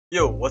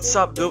Yo, what's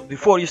up dude?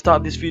 Before you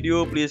start this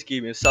video, please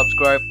give me a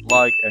subscribe,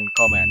 like, and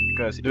comment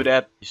because do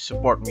that, you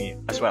support me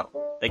as well.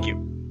 Thank you.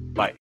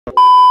 Bye.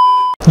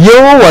 Yo,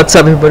 what's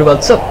up everybody,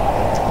 what's up?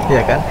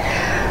 Ya kan?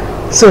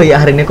 So ya,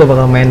 hari ini aku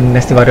bakal main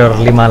Dynasty Warrior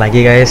 5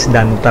 lagi guys.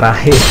 Dan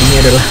terakhir, ini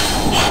adalah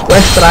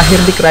quest terakhir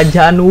di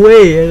kerajaan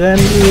Wei, ya kan?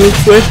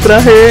 Quest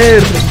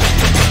terakhir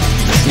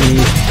si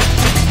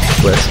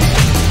quest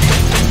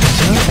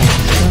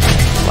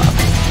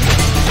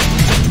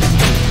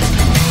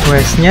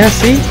questnya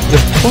sih,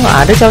 kok nggak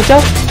ada Cao Cao?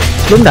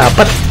 Belum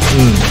dapat.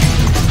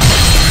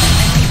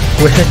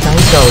 Questnya Cao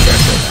Cao dan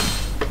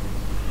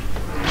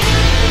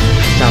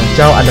Cao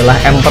Cao adalah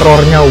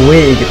emperornya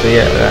Wei gitu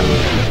ya kan.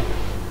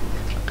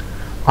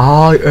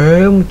 I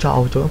am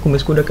Cao Cao.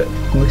 Kumisku udah ke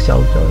kumis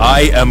Cao Cao.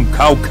 I am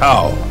Cao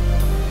Cao.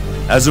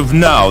 As of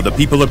now, the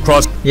people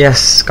across.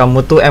 Yes,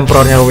 kamu tuh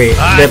emperornya Wei.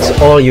 That's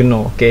all you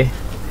know, oke? Okay?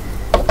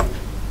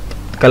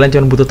 Kalian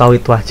cuma butuh tahu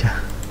itu aja.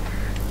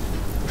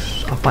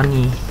 Apa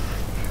nih?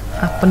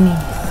 Apa nih?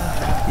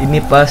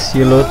 Ini pas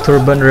Yellow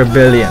Turban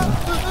Rebellion.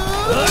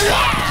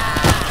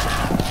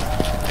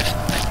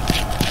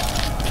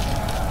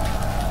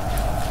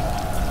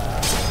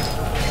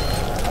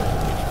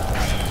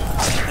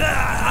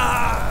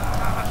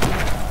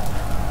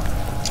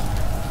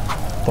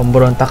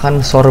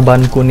 Pemberontakan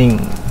sorban kuning.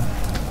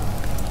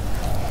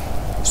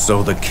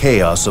 So the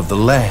chaos of the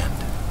land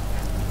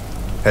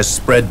has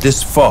spread this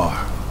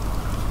far.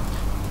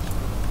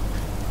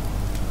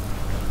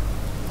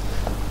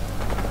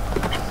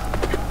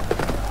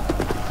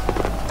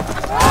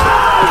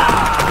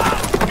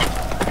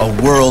 A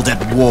world at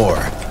war.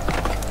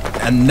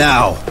 And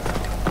now,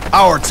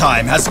 our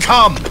time has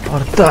come.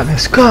 Our time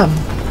has come.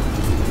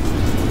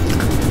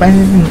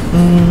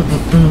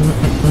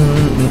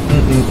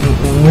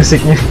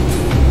 Musiknya.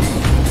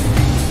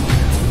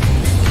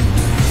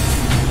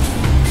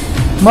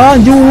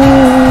 Maju.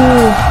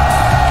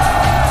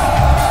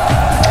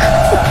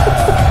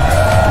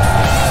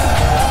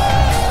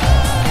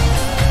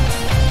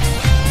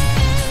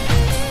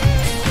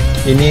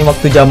 Ini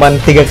waktu zaman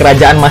 3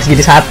 kerajaan masih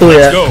jadi satu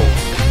ya.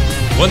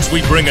 Once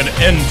we bring an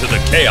end to the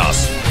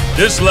chaos,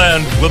 this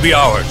land will be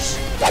ours.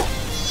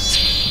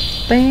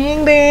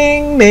 Ding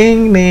ding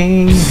ding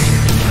ding.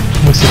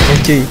 Musiknya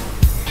cuy.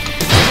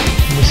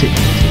 Musik.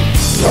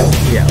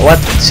 Ya,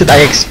 what should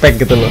I expect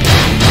gitu loh.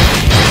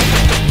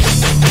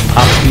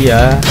 Up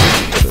ya.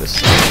 Terus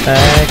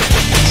attack,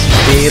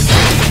 speed,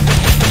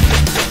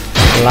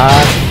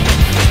 lag.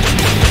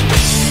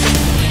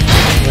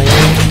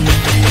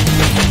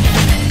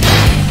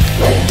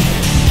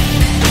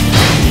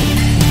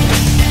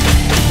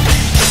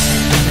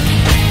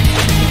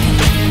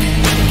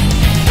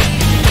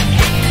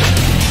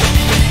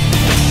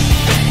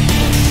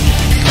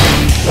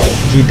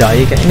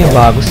 Jidai kayak ini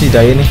bagus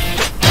Jidai nih.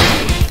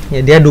 Ya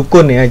dia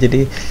dukun ya,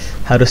 jadi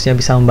harusnya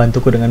bisa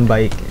membantuku dengan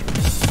baik.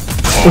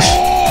 Push.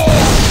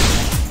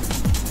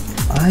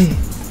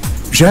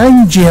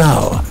 Zhang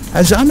Liao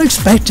has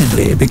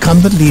unexpectedly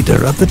become the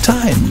leader of the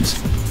times.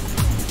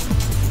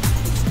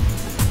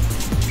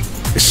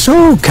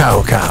 So,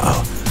 Cao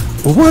Cao,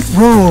 what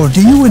role do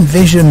you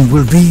envision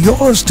will be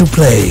yours to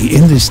play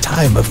in this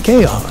time of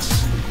chaos?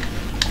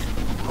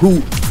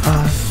 Who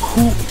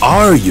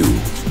are you?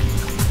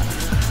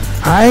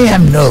 I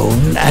am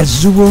known as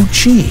Zuo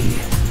Qi,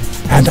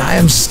 and I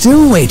am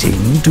still waiting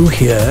to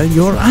hear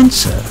your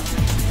answer.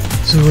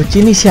 Zuo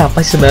Qi ini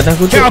siapa sih sebenarnya?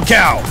 Aku tuh Cao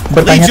Cao,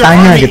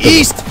 bertanya-tanya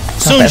gitu.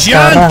 Sampai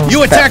sekarang,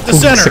 you attack the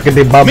center.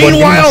 Segede babon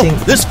ini masih,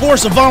 this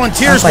force of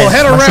volunteers will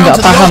head masih around nggak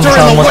to the paham altar in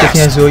sama the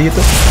motifnya west. Zuo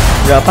itu,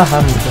 nggak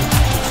paham gitu.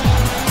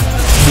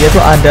 Dia tuh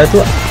ada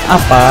tuh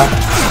apa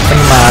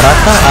penyemarat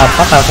kah,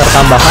 apa karakter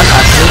tambahan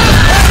asli.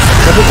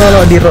 Tapi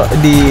kalau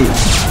di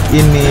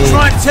ini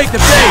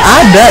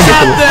ada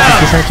gitu loh.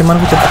 Kisah cuman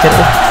aku coba cari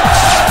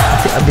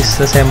nanti abis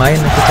selesai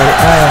main aku cari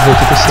Zuo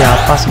itu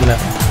siapa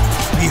sebenarnya.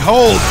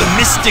 Behold the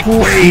mystic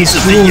ways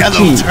of the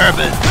yellow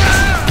turban.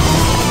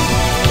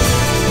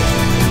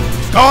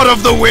 God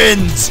of the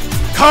winds,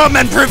 come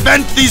and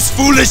prevent these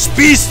foolish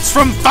beasts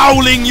from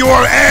fouling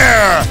your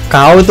air.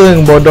 Kau tuh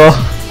yang bodoh.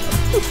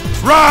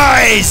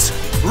 Rise,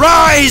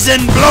 rise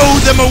and blow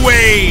them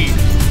away.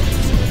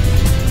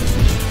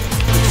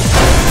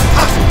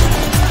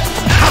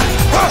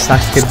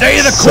 Sakit.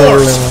 Stay the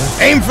course.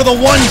 Aim for the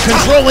one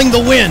controlling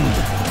the wind.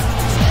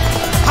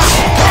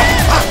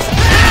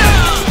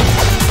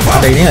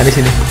 Ada ini nggak di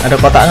sini? Ada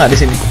kotak nggak di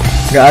sini?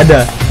 Nggak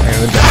ada. Ya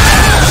udah.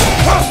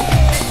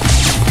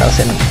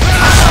 Kalsen.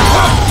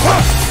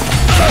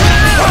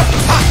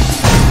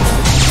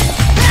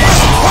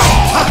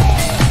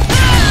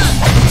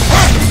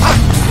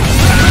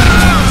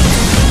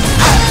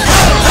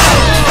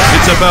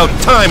 It's about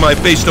time I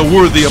faced a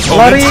worthy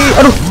opponent. Lari.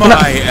 Aduh, kena.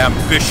 My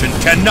ambition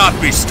cannot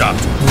be stopped.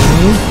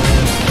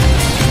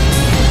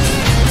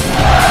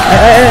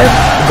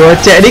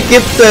 Gocek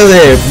dikit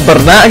deh.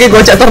 Pernah lagi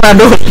gocek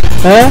tornado.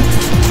 Hah?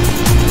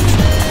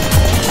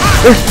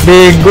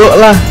 Bego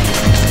lah.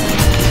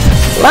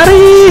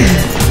 Lari.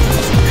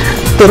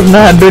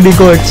 Tornado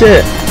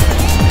digocek.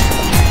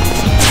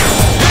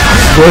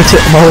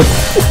 Gocek maut.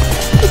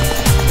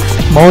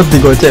 Maut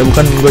digocek,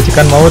 bukan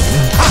gocekan maut.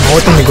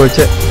 Maut yang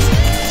digocek.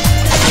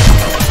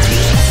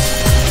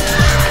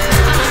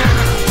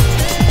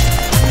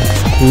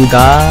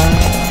 Udah.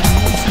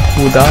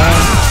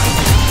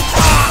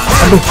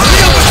 Aduh.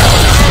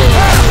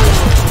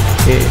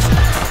 Oke.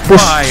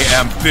 Push. My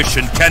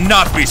ambition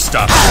cannot be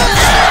stopped.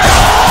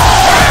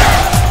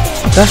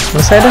 Udah,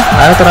 selesai dah.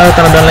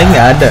 Ada dan lain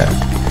nggak ada.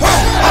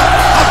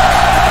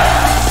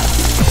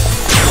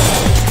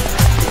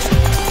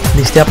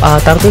 Di setiap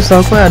altar tuh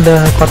setahu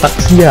ada kotak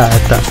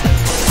senjata.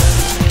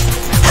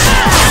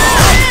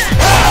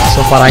 So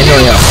far I know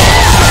ya.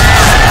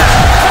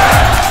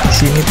 Di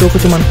sini tuh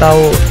aku cuma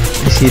tahu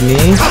di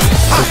sini,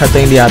 terus satu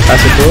yang di atas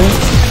itu.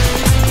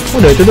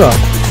 Udah itu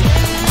doang.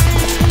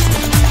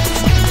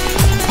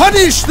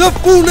 Punish the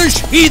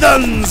foolish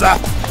heathens!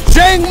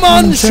 Zhang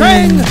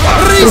Sheng,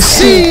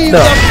 receive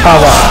the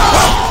power.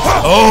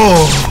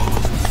 Oh,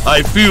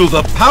 I feel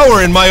the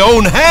power in my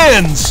own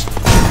hands!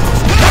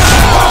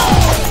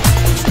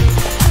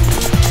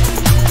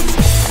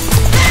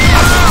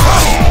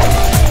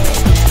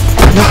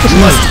 You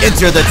must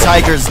enter the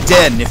tiger's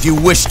den if you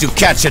wish to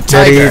catch a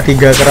tiger. Dari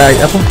 3 kerai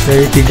apa?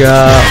 Dari 3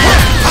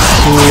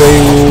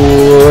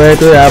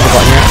 itu ya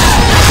pokoknya.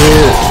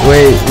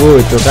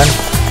 Itu kan.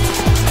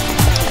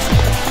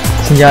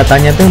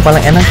 Senjatanya tuh yang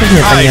paling enak tuh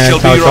senjatanya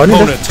Cao Cao ini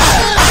dah.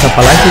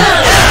 Apa lagi?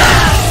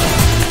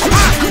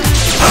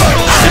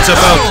 It's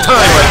about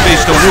time I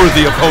faced a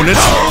worthy opponent.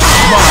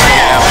 My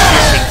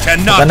ambition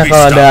cannot Karena be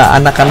kalau ada stopped.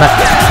 anak-anak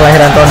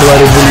kelahiran tahun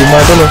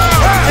 2005 tuh loh, ya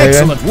kan?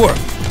 Excellent work.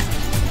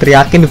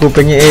 Teriakin di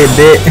kupingnya,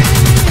 Dek,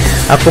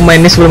 aku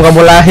main ini sebelum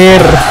kamu lahir.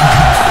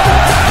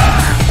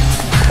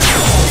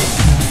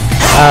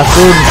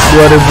 Aku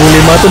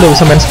 2005 tuh udah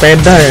bisa main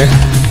sepeda ya.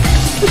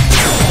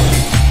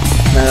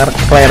 Nah,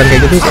 kelahiran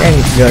kayak gitu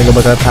kayak gak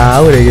bakal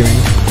tahu deh gini.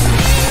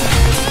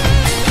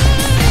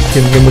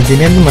 Game-game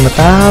beginian tuh mana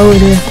tahu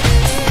dia.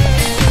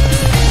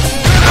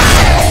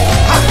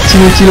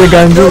 Cil-cil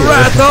ganggu. The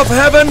wrath of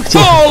heaven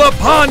fall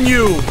upon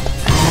you.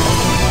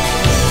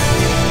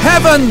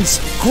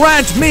 Heavens,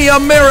 grant me a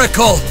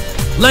miracle.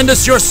 Lend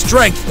us your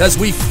strength as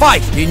we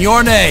fight in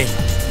your name.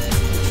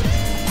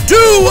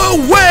 Do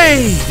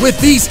away with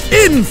these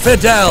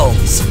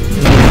infidels.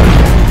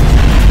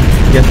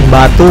 Jantung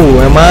batu,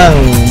 emang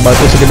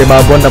batu segede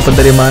babon dapat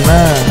dari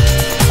mana?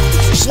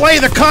 Slay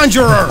the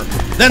conjurer,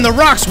 then the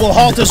rocks will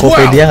halt as well.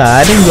 Tokopedia nggak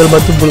ada yang jual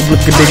batu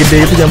bulat-bulat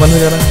gede-gede itu zaman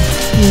sekarang.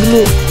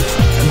 Dulu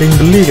ada yang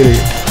beli kali.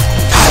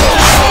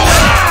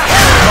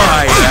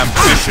 My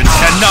ambition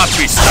cannot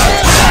be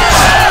stopped.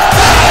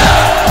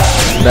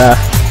 Dah.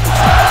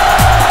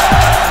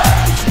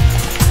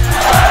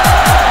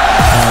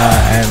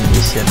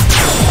 Ambition.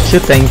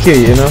 Should thank you,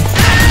 you know.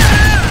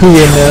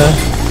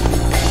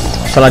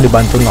 Salah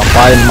dibantu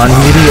ngapain,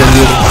 mandiri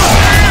anjir.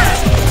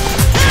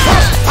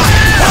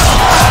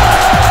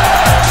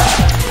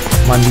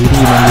 Mandiri.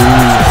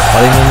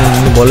 Paling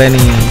ini boleh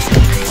nih.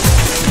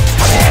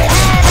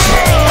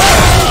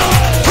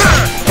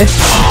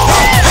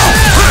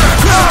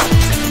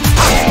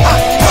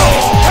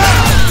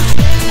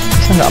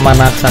 Bisa nggak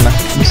mana ke sana?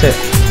 Bisa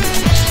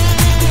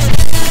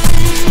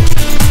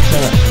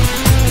nggak?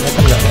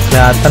 Kelihatan nggak?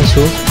 Kelihatan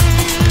su.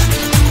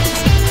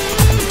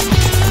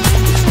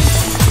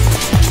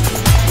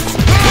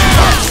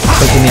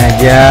 Begini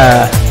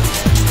aja.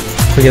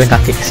 Aku jalan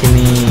kaki ke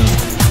sini.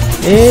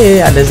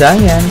 Ada Zhang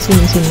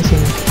sini.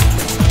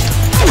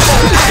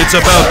 It's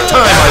about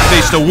time I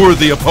faced a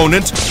worthy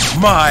opponent.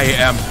 My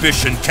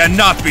ambition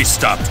cannot be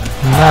stopped.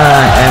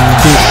 My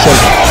ambition.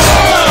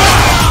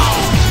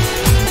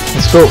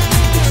 Let's go.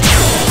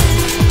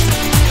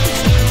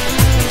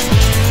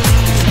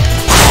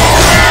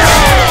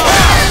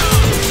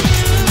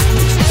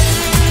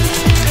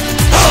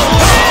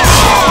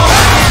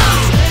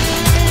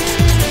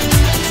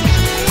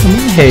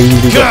 Hey,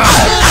 God,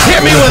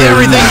 hit me with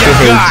everything you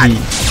got. You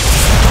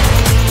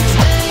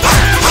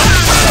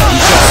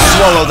shall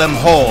swallow them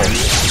whole.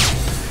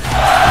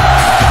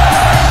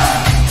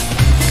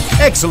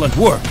 Excellent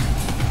work.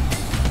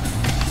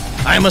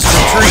 I must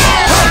retreat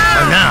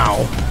for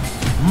now.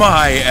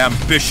 My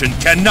ambition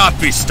cannot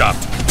be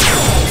stopped.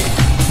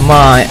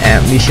 My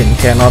ambition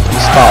cannot be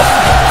stopped.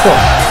 Of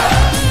course.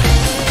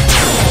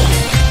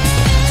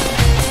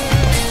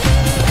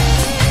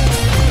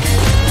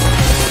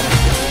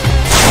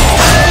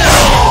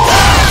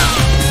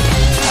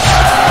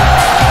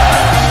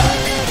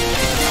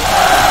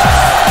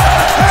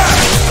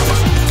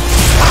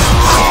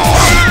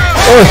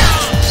 Oh,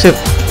 sip.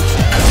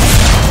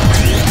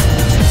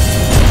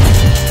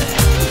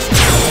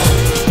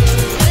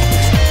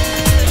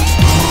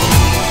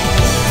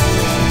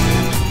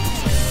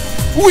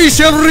 We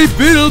shall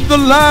rebuild the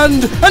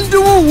land and do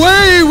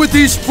away with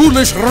these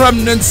foolish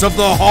remnants of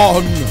the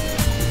Han.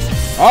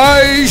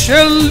 I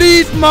shall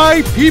lead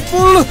my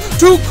people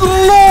to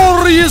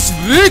glorious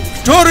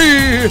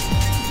victory.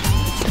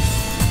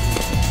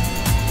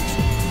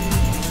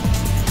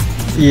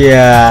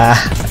 Yeah.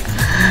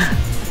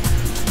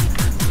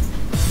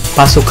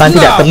 Pasukan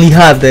tidak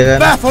terlihat ya kan.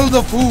 Baffle the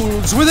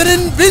fools with an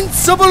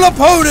invincible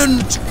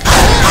opponent.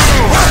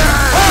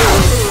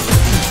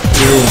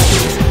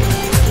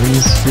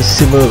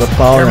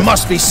 There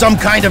must be some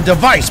kind of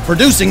device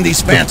producing these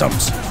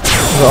phantoms.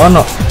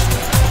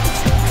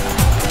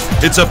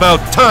 It's about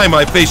time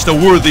I faced a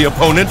worthy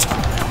opponent.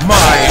 My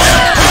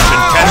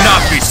ambition cannot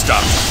be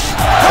stopped.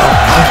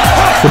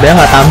 Udah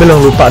nggak tampil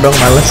dong, lupa dong,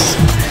 males.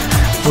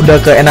 Udah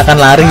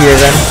keenakan lari ya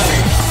kan.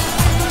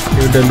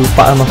 Dia udah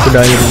lupa sama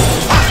kuda ini.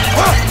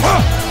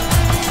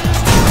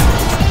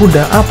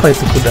 Kuda apa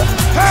itu kuda?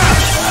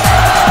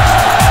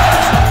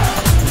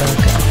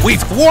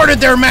 We've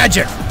thwarted their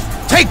magic.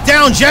 Take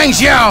down Zhang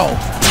Liao.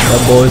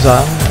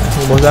 Bozang.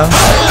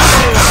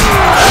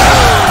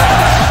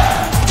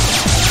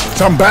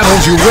 Some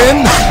battles you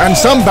win, and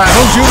some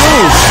battles you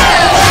lose.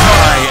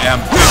 My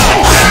ambition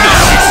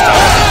cannot be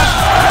stopped.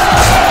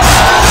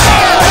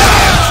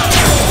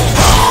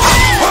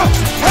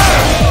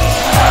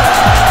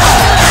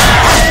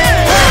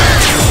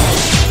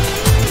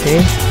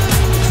 Oke,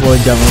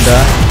 Bojang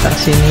udah tak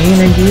sini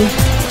lagi.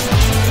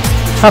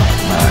 Hap,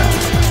 nah.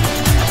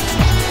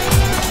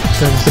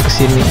 Bisa ke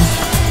sini.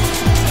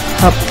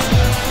 Hap.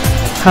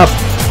 I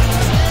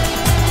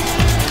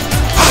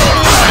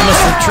must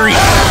retreat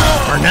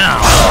for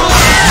now.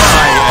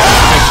 My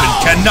ambition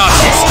cannot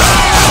be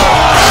stopped.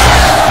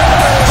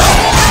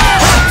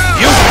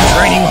 You've been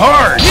training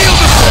hard.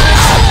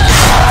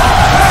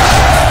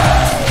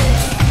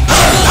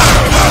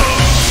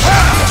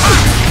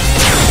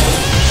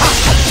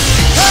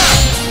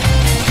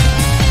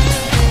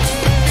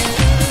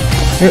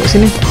 Yuk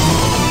sini.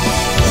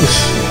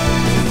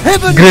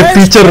 Heaven Great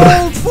teacher.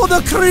 for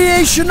the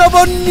creation of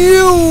a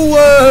new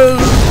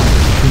world.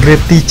 Great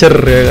teacher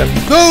ya kan.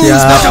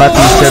 Siapa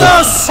teacher?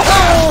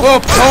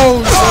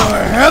 Oppose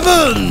the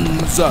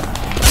heavens.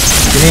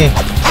 Sini.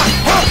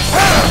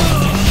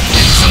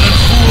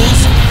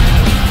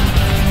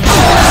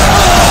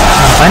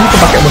 Ngapain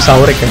kepake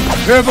Musou ya?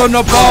 Heaven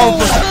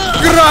above,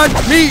 grant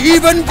me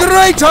even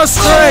greater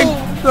strength.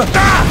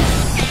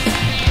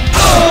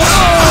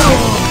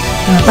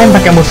 Ngapain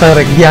pakai Musou?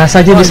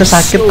 Biasa aja bisa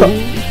sakit kok.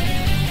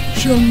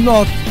 Shall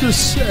not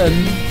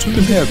descend to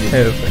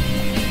heaven.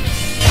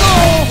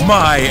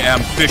 My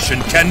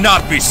ambition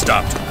cannot be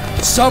stopped.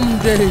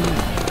 Someday,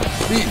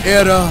 the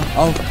era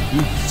of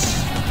peace.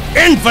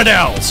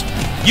 Infidels!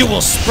 You will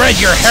spread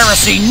your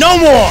heresy no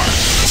more!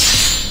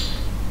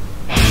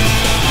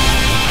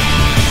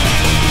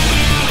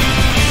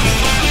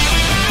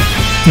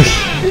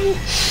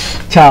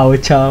 Cao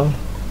Cao.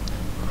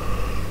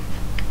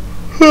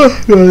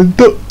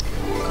 Ngantuk.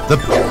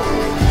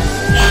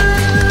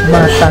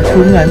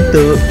 Mataku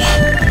ngantuk.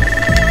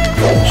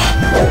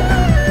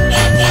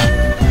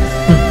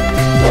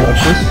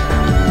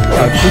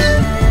 Bagus.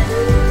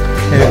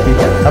 Heavy,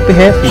 tapi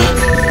heavy.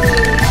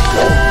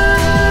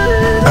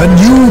 A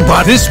new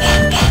bodice.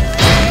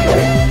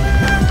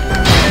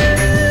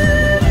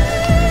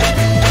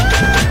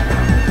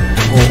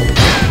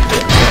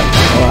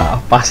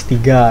 Wah, pas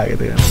 3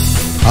 gitu kan.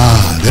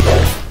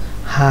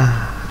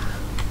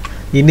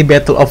 Ini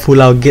Battle of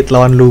Pulau Gate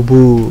lawan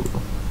Lubu.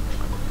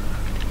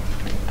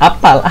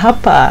 Apal.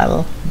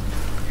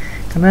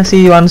 Karena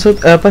si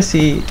Wansut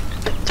si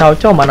Cao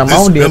Cao mana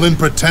mau This dia. villain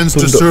pretends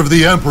to serve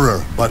the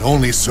emperor, but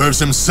only serves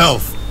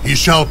himself. He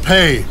shall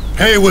pay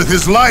with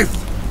his life.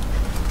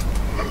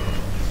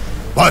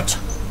 But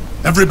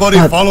everybody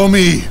follow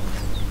me,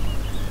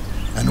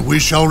 and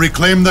we shall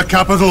reclaim the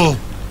capital.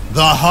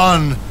 The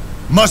Han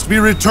must be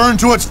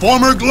returned to its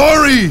former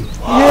glory.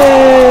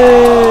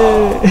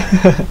 Yeay.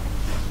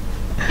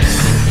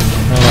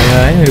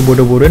 Namanya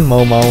dibodoh-bodohin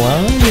mau-mau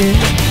aja.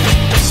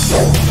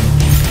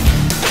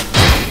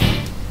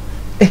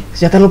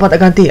 Senjata lupa tak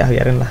ganti,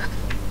 biarin lah.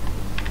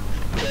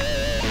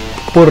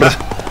 Pur.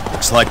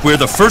 Looks like we're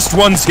the first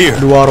ones here.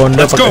 2 ronde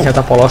Let's pakai go.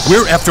 senjata polos.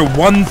 We're after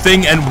one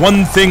thing and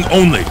one thing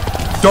only.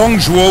 Dong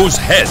Zhuo's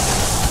head.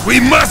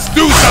 We must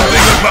do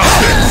something about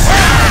this.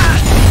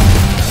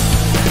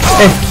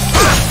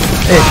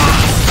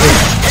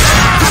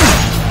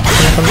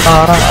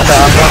 Tentara ada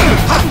apa?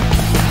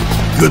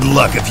 Good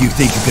luck if you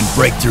think you can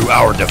break through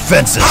our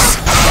defenses.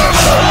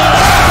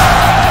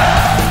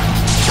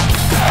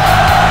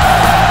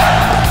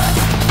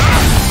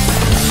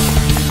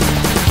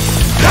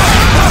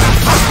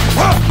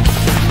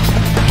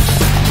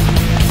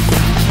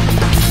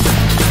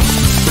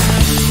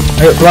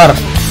 Ayo keluar.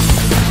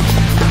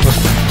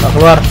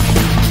 Keluar.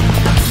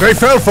 They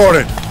fell for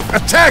it.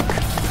 Attack!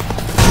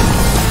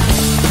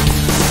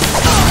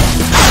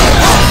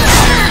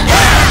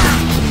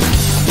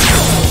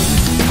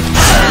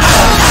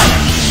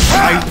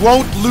 I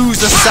won't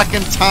lose a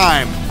second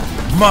time.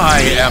 My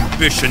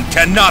ambition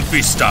cannot be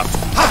stopped.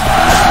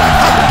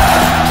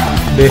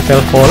 They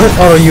fell for it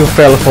or you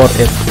fell for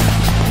it?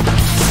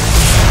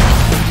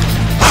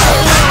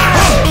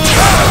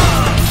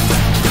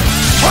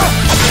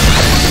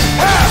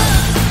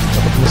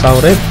 Dapat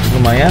musaurit,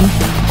 lumayan.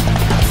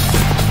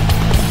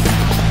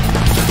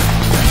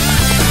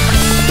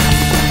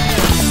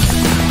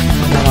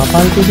 Apa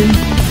itu sih?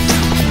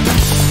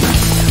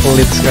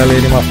 Pelit sekali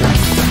ini mapnya.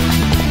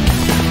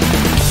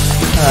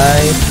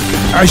 Hai.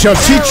 I shall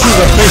teach you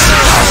the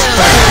basics.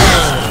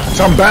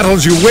 Some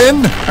battles you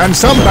win, and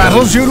some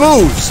battles you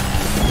lose.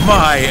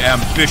 My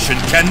ambition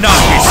cannot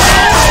be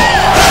stopped.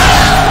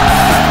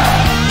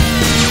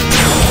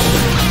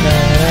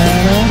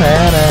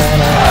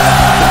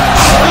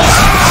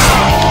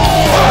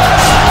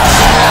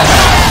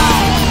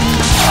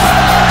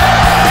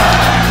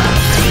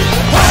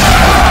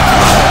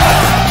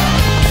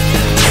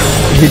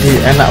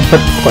 Jadi enak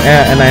bet,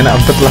 pokoknya enak-enak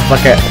bet lah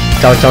pakai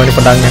Cao Cao ini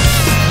pedangnya.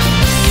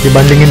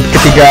 Dibandingin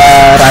ketiga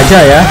raja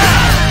ya,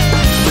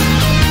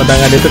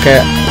 pedangnya dia tuh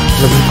kayak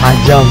lebih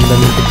tajam dan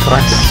lebih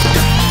keras.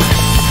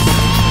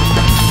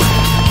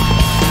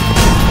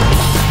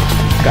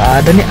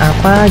 Gak ada nih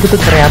apa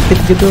gitu kreatif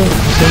gitu,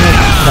 maksudnya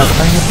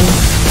datangnya tuh.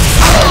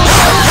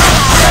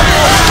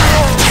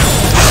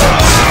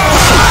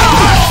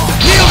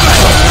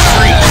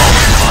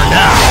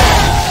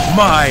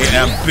 My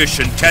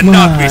ambition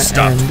cannot be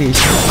stopped.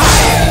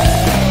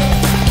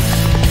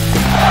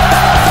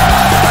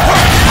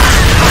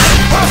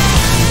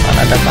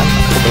 Mana ada kan?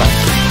 Aku bilang.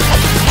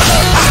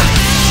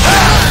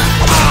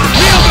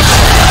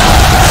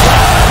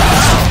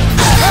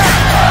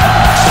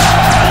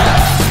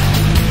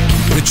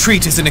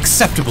 Retreat is an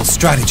acceptable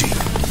strategy.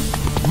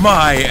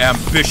 My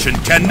ambition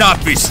cannot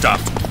be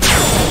stopped.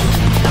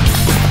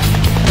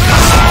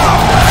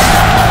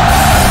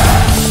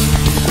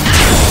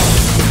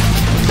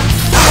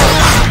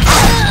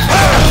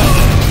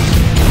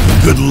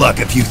 Good luck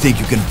if you think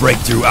you can break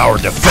through our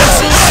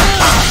defenses.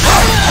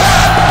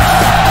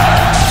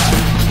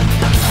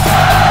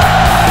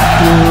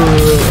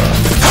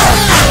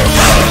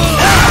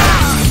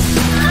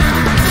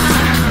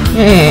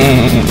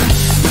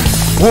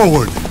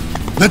 Forward!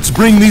 Let's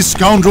bring these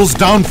scoundrels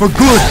down for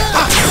good!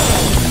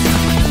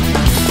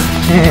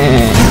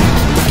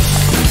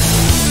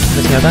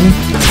 Senjata nih.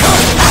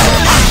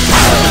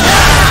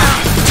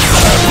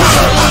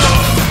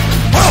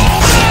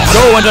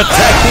 Go and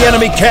attack the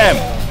enemy camp!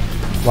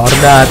 Baru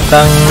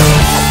datang.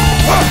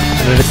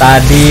 Dari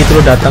tadi itu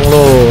lo datang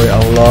lo, ya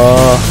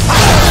Allah.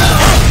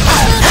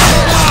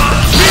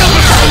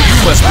 You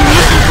must be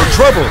looking for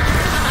trouble.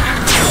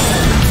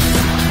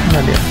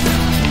 Mana dia?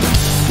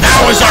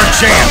 Now is our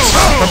chance.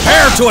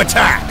 Prepare to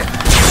attack.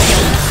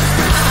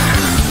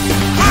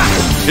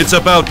 It's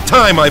about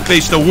time I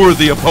faced a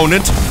worthy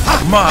opponent.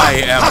 My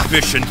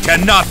ambition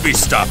cannot be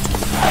stopped.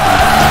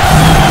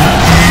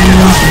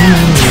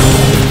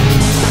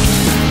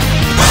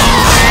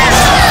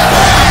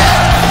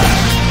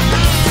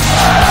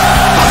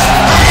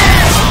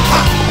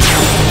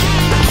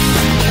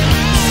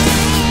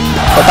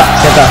 Kotak,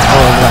 senjata.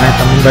 Oh, bukan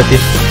item berarti.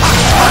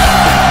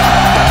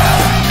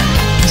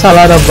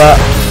 Salah ada, Pak.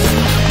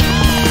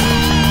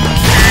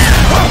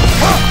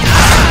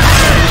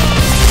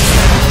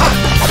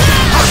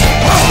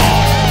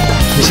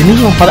 Di sini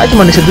kotak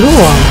cuma di situ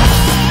doang.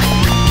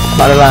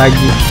 Tak ada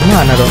lagi.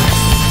 Mana dong?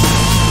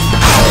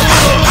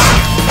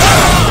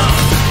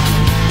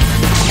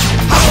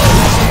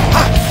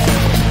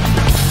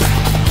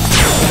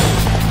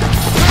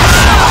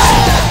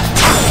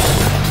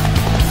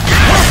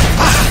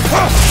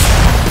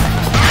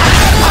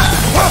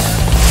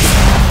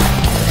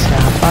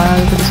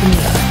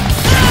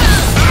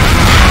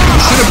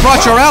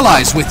 Brought your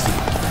allies with you.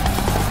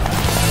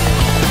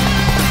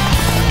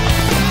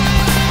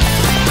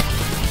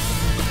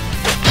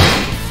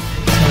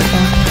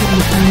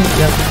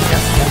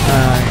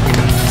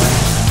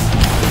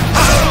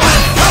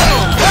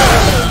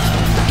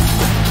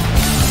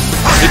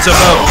 It's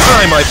about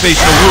time I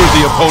faced a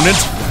worthy opponent.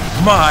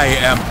 My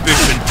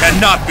ambition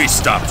cannot be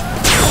stopped.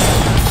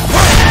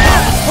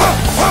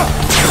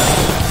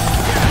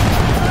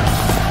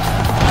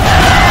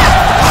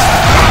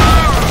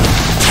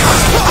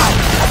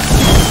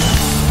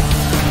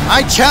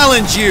 I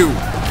challenge you!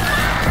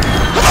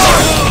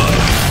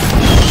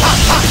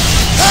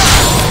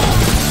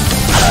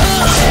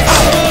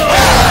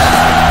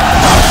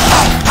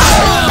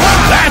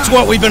 That's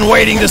what we've been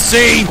waiting to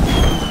see!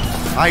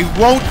 I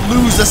won't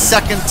lose a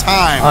second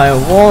time! I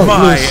won't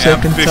My lose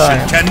second ambition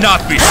time.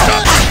 cannot be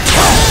stopped!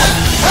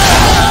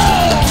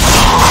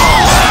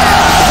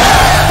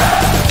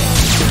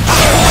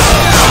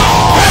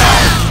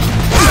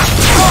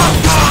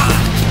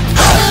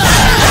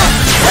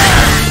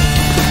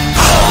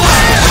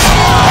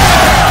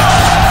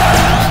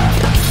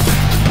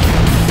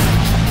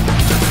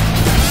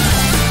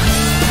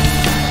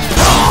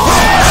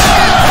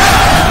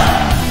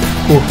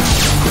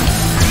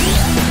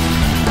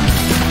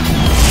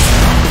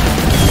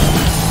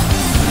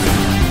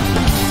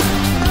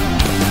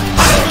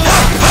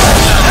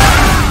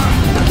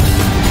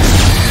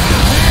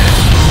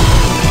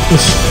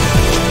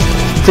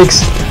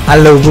 Fix,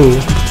 halo bu.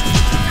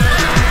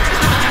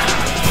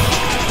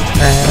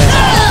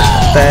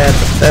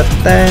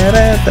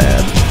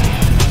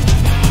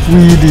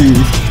 Widih,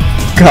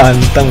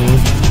 ganteng.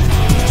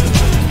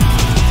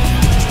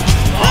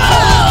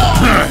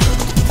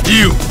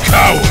 You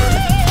coward!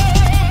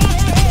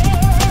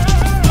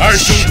 I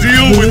shall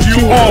deal with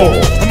you all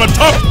from the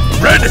top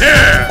red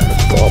hair!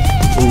 Top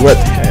red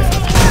hair.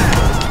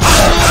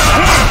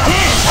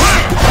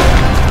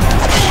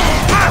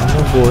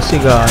 Kamu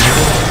bosi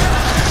ganteng.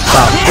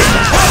 Sakit.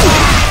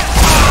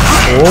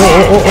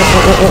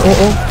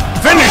 Oh.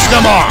 Finish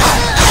them off!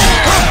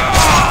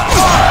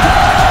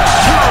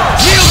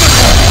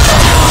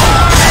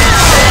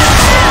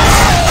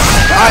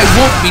 I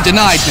won't be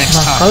denied next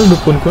time. Nakal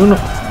dukun kuno.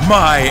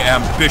 My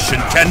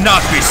ambition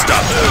cannot be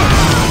stopped.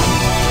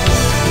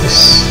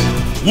 Yes.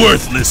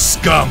 Worthless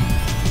scum!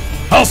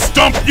 I'll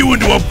stomp you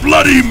into a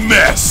bloody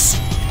mess!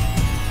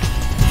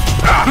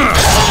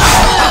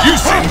 You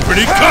seem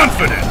pretty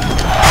confident!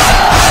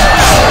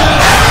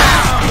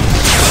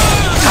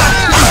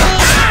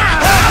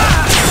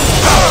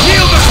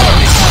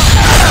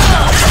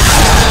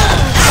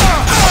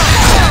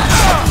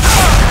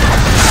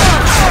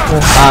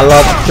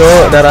 Alot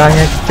cok,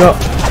 darahnya cok.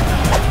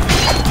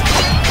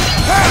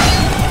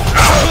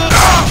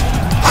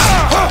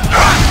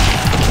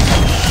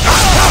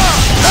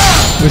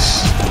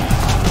 Bus.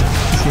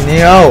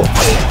 Sini kau.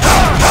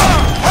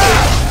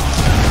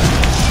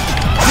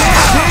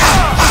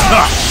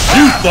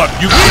 You thought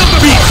you could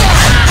beat me!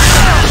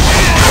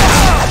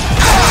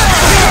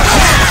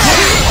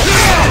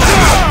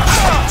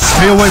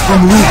 Stay away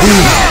from Ru Bu.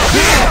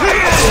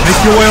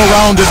 Make your way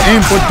around and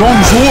aim for Dong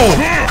Zhuo.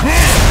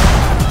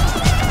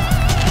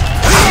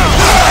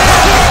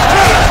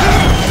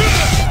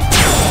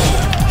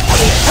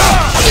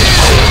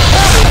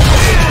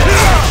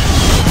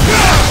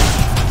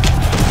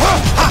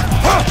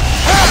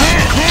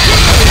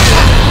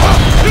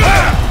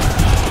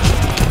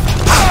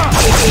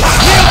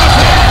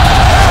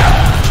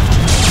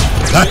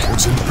 That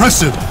was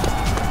impressive.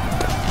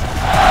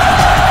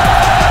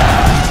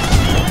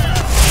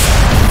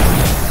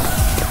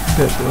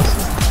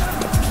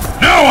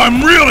 Now I'm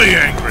really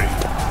angry.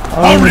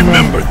 I'll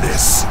remember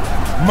this.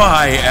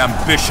 My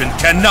ambition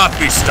cannot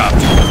be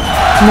stopped.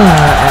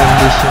 My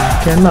ambition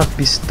cannot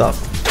be stopped.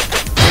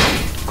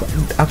 Kok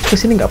aku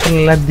kesini nggak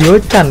pernah lihat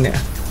Biocan ya?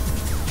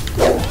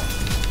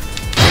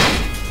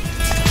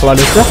 Kalau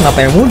ada susah, kenapa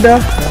yang mudah?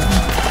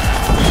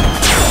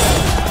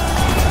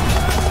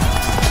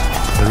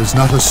 There is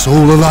not a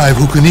soul alive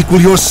who can equal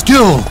your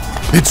skill.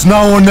 It's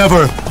now or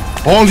never.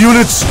 All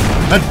units,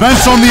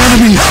 advance on the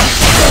enemy.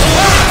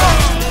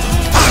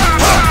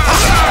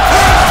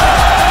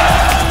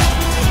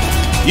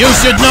 You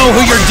should know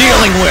who you're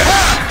dealing with.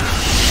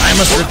 I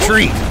must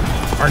retreat.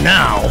 For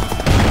now.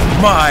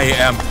 My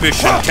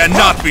ambition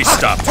cannot be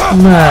stopped.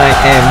 My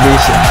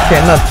ambition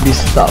cannot be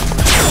stopped.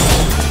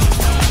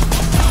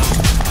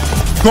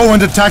 Go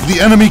and attack the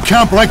enemy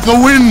camp like the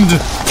wind.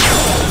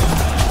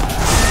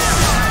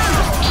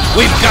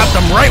 We've got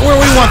them right where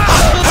we want them.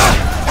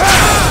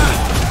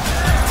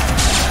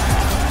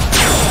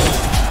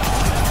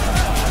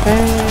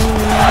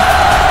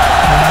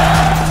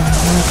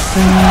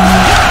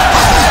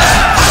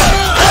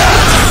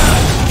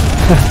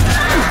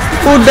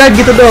 Udah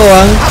gitu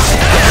doang.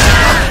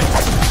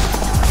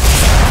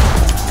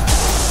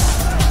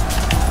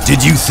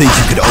 Did you think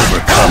you could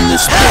overcome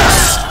this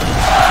beast?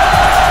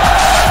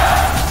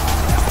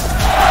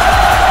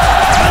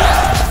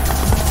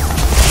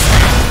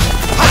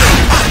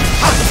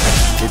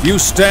 If you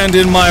stand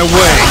in my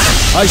way,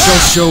 I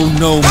shall show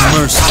no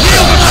mercy.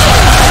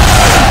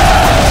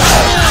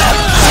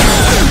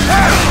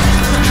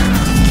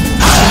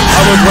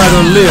 I would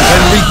rather live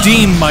and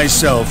redeem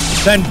myself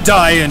than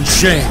die in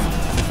shame.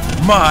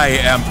 My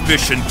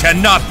ambition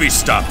cannot be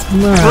stopped.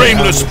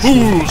 Brainless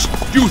fools!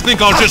 You think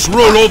I'll just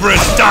roll over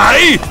and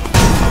die?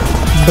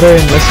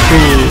 Brainless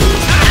fool.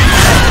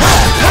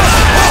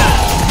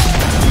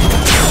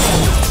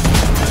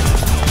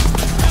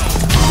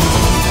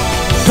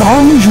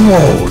 Dong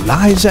Zhuo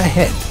lies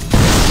ahead.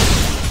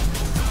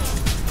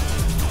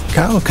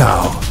 Cao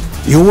Cao,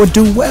 you would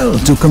do well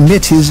to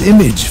commit his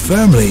image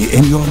firmly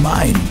in your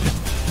mind.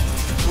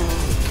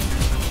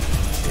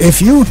 If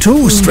you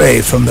too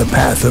stray from the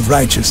path of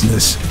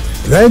righteousness,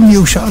 then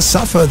you shall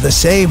suffer the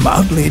same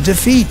ugly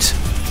defeat.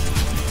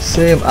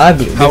 Same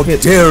ugly How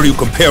defeat. dare you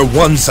compare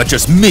one such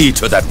as me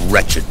to that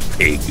wretched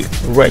pig?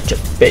 Wretched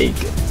pig.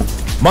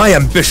 My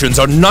ambitions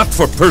are not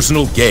for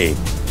personal gain.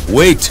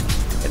 Wait,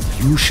 and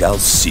you shall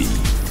see.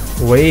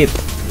 Wait,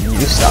 you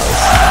shall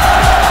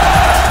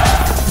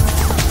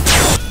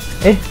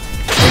see.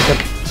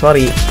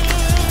 Sorry.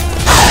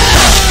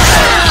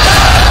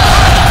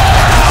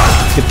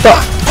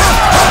 Kita.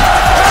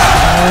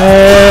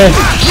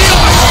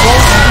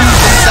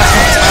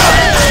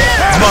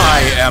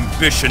 My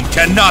ambition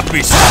cannot be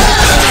stopped.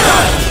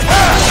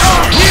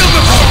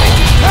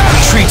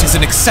 Retreat is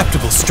an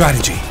acceptable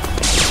strategy.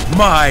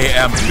 My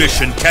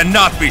ambition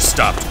cannot be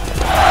stopped.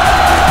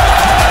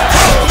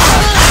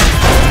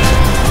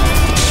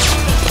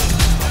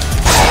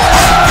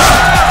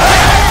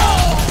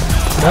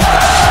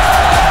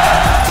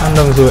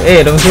 Dong Su,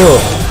 Dong Su.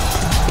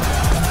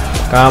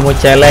 Kamu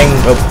celeng,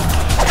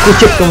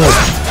 kucuk kamu.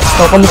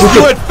 Kau kamu kucuk.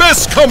 You had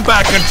best come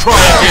back and try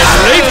again,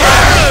 late.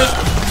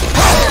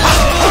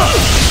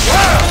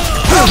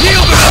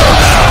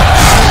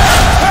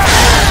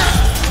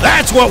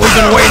 That's what we've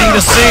been waiting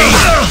to see.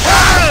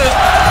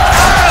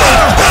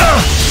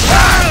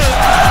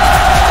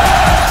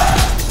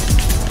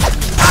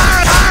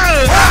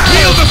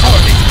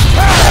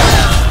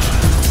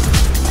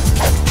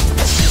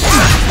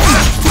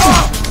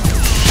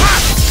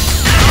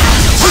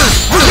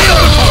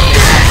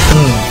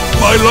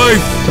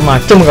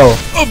 Macem kau.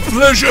 A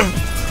pleasure.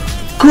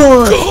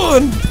 Gone.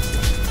 Gone.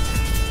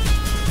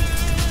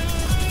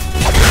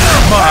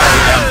 My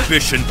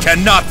ambition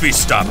cannot be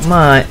stopped.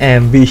 My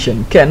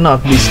ambition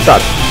cannot be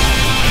stopped.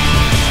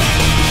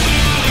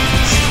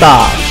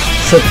 Stop.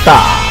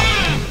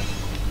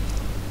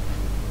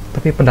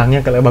 Tapi pedangnya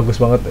kayak bagus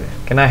banget ya.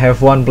 Can I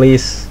have one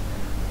please?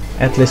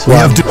 At least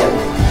one.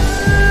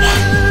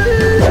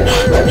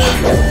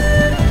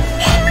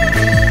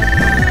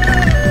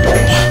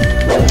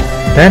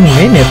 10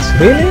 minutes,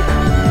 really?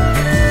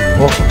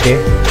 Oh, okay.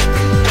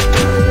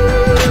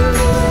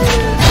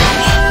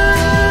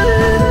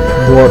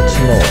 Board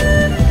sword.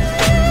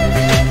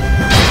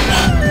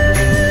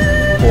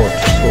 Board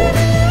sword.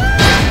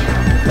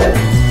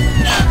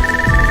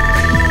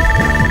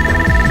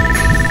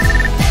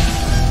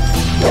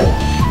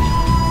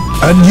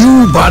 A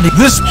new body.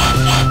 This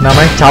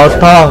Namanya Cao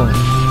Tong.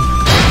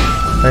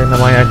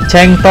 Namanya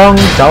Cheng Tong,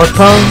 Cao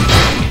Tong.